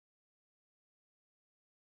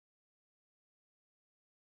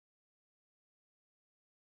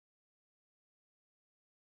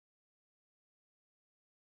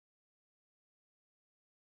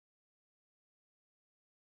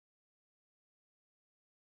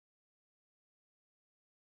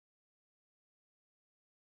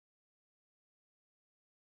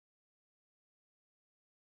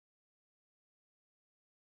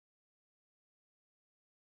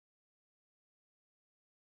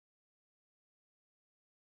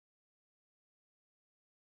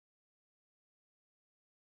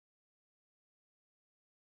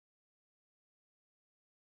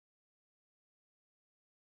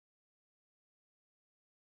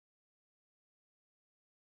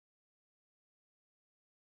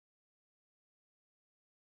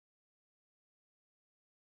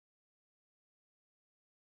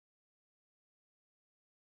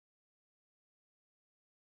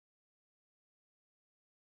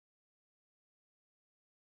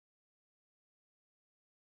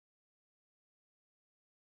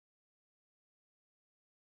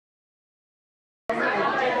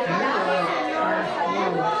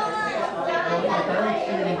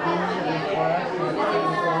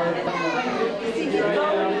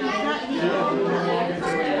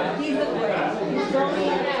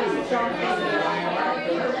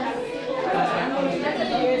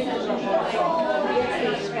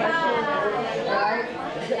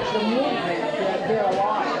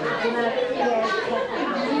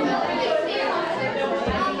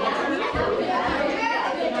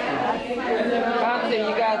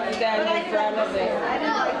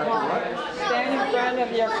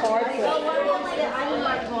have your card.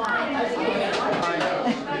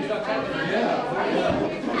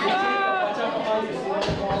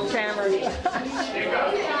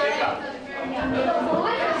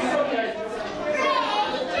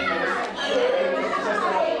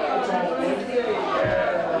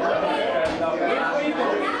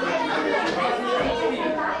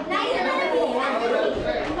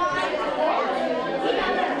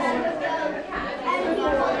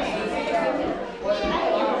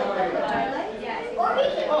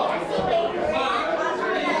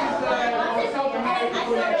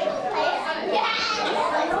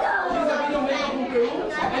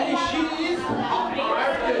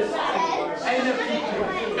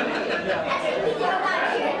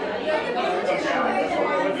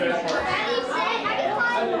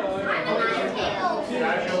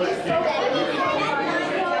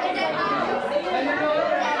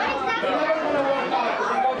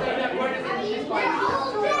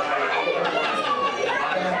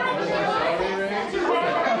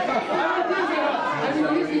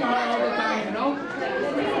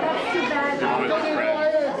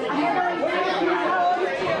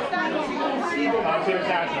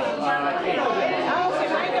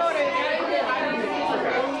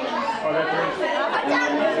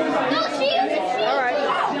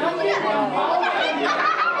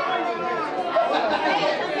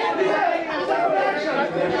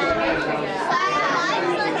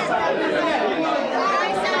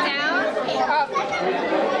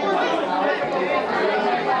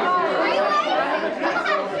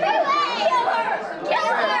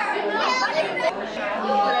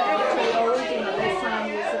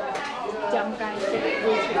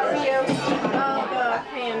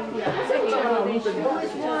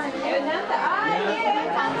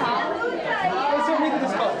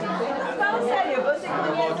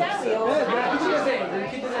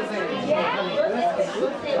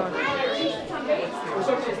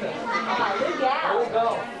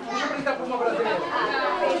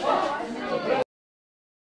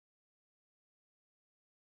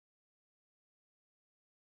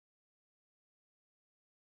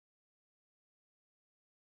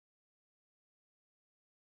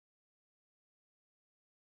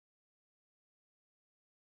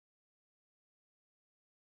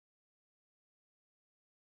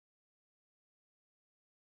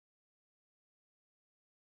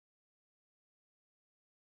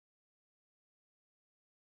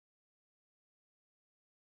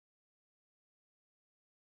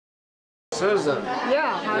 Susan,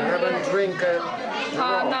 Yeah. you haven't drink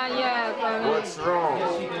Not yet. What's wrong?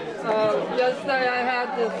 Yesterday I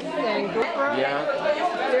had this thing. Yeah?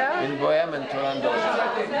 Yeah? In Bohème and Toronto.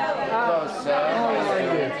 Close,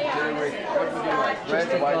 what would you like? Red,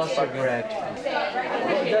 white, chocolate.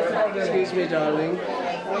 Excuse me, darling.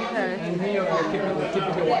 Okay. And here I'll keep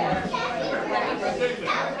it white.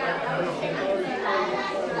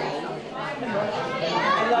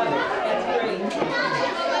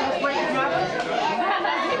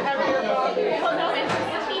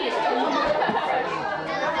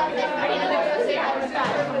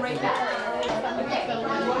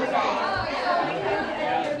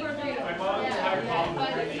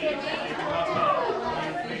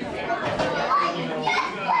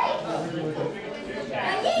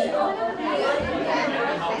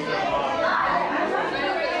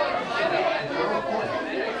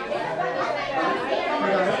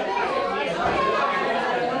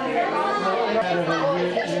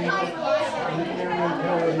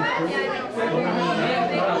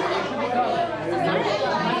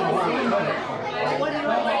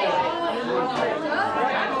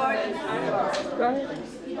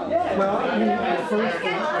 Well, I mean, the first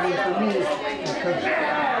thing, for me, because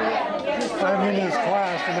I'm in his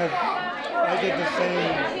class and I did the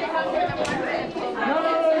same.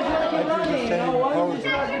 I did the same poses. So,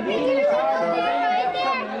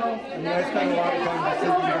 I mean, I spent a lot of time just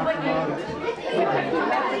thinking about it.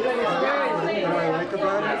 What I like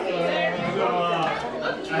about it?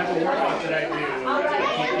 I have a workout that I do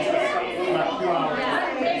about 2 hours.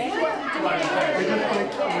 I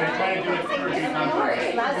try to do it 30 times.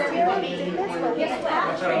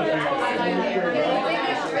 That's what I was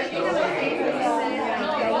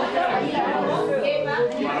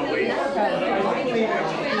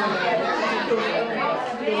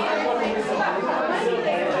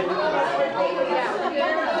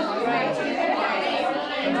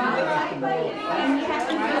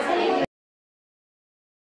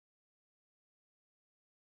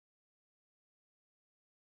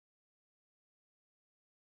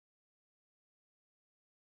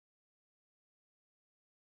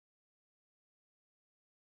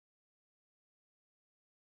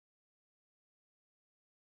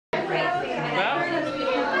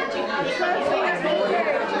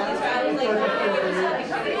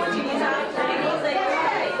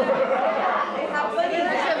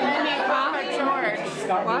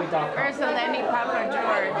Papa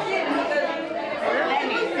George.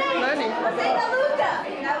 Lenny.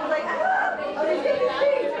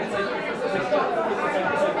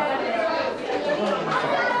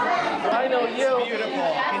 I know you. Beautiful.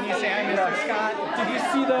 Can you say hi, Mr. Scott? Did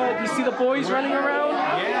you see the boys running around?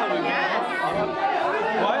 Yeah, we went.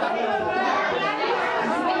 What?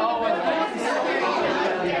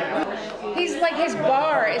 He's like, his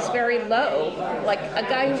bar is very low. Like a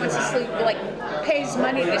guy who wants to sleep, like pays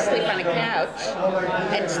money to sleep on a couch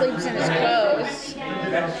and sleeps in his clothes.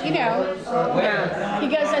 You know. He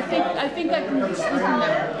goes, I think I can sleep in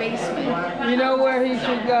the basement. You know where he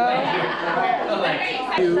should go?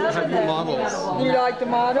 You have the models. You like the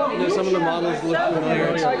model? You know, some of the models look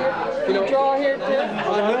familiar. You draw here too?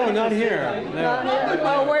 No, not here. No. Not here?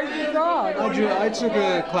 Oh, where did you draw? I took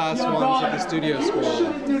a class once at the studio school.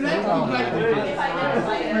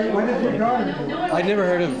 When did you draw? I'd never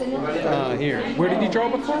heard of here. Where did you draw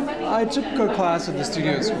before? I took a class at the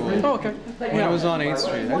studio school. Oh, okay. When I was on 8th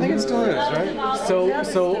Street. I think it still is, right? So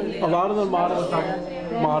a lot of the models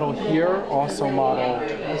model here also model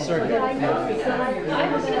circuit. So he said, no,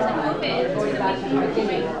 you just did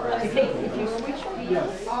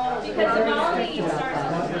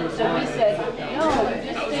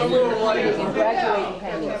graduating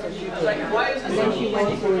penny. So she did. And then she went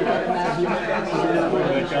to the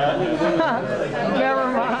Never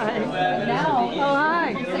mind. Oh, hi.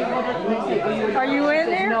 Are you in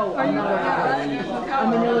there? No, I'm not.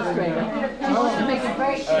 I'm an illustrator. She wants to make it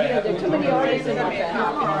very clear. There are too many artists in my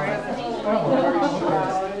family.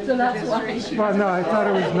 So that's why. Well, no, I thought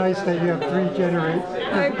it was nice that you have 3 generators.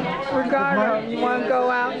 Hey, Ricardo, you want to go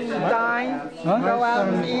out and dine? Go out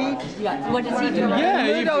and eat? Yeah. What does he do? Yeah,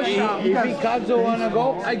 Noodle shop. if Katsu wanna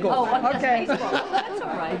go, I go. Oh, what does Okay. baseball? That's all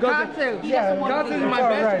right. Katsu. Yeah, Katsu is my it's all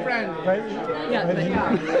best right. friend. Right?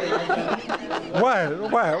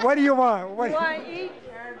 What do you want? What? You want to eat?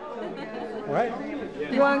 What?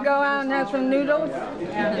 You want to go out and have some noodles?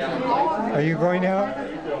 Are you going out?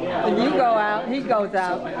 If you go out, he goes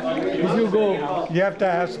out. If you go, You have to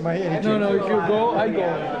ask my agent. no, if you go, I go.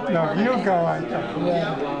 No, you go, I go.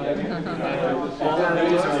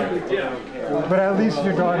 But at least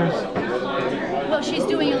your daughter's. Well, she's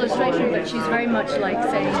doing illustration, but she's very much like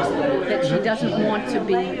saying that she doesn't want to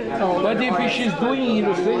be told. But if she's doing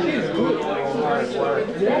illustration, it's good.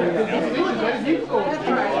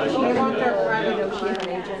 They want their friend.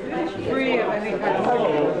 Free of any kind of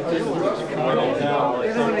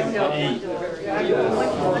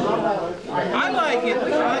I like it. I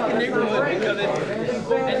like the neighborhood because it's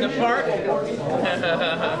in the park.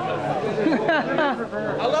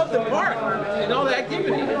 I love the park and all the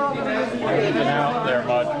activity. Out there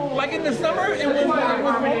much. Like in the summer and when it was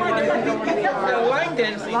warmer, there were people line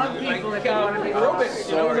dancing, like aerobics,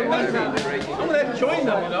 you know, it was amazing. I'm gonna join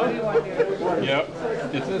them, you know. Yep.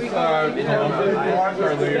 Is this Columbus Park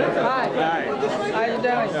or the? Hi. How you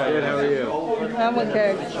doing? Good, how are you? I'm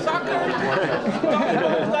okay. Soccer,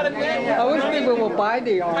 got a name, I wish people would buy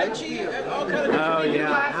the art. Tai Chi, all kind of Oh,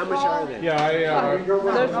 yeah. How much are they? Yeah, I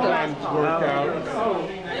There's sometimes work out.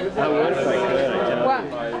 I would if I could. What?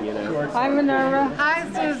 You know. Hi, Minerva. Hi,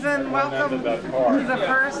 Susan. Welcome to the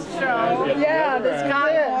first show. Yeah, this is Scott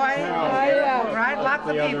it. Moy. Yeah. Right? Lots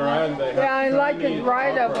of The other people. end, they have. Yeah, I like his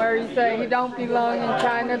write-up where he said he don't belong in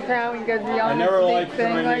Chinatown because he only never liked speaks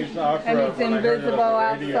English Chinese opera, and he's but I heard it invisible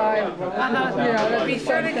on the radio. outside. You know, that's Be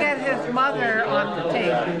sure to get his mother on the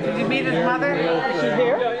tape. Did you meet his mother? She's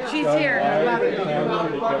here? She's here, his mother.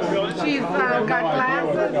 She's got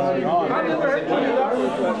glasses.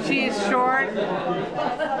 She's short.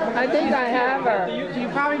 I think I have her. You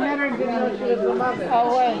probably met her and didn't know she was the mother.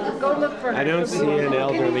 Oh, wait. Go look for her. I don't see an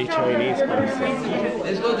elderly Chinese person.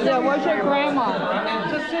 Yeah, where's your grandma?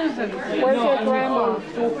 To Susan. Where's your grandma?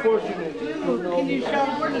 Can you show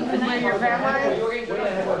where your grandma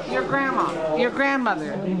is? Your grandma. Your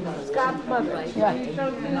grandmother. Scott's mother. Yeah.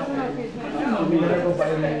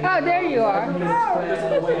 Oh, there you are.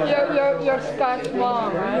 You're Scott's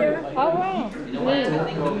mom, right? Oh, wow. Neat.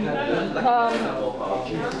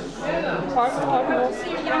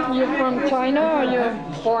 You from China or you're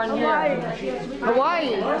born here? Hawaii.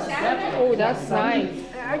 Oh, that's nice.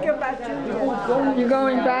 I go back to You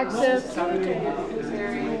going back there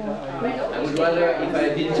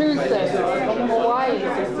Tuesday from Hawaii?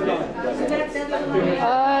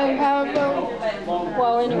 I have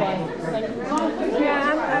well anyway.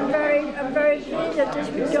 Yeah, I'm very pleased that this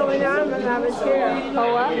was going on when I was here.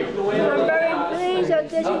 Oh what? I'm very pleased that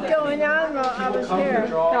this was going on while I was here.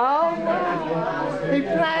 Oh wow. He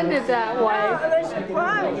planned it that Oh, way. it was a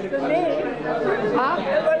surprise for me. Huh?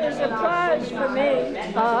 It was a surprise for me.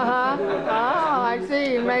 Uh-huh. Oh, I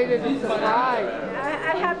see. You made it a surprise.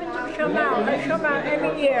 I happen to come out. I come out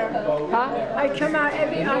every year. Huh? I come out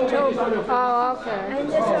every October. Oh, okay. And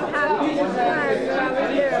this so happened to time when I was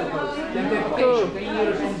here. Cool.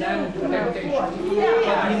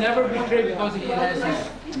 But he never betrayed because he has his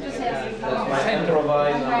center.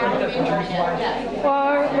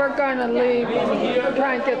 Well, we're going to leave and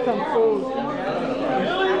try and get some food.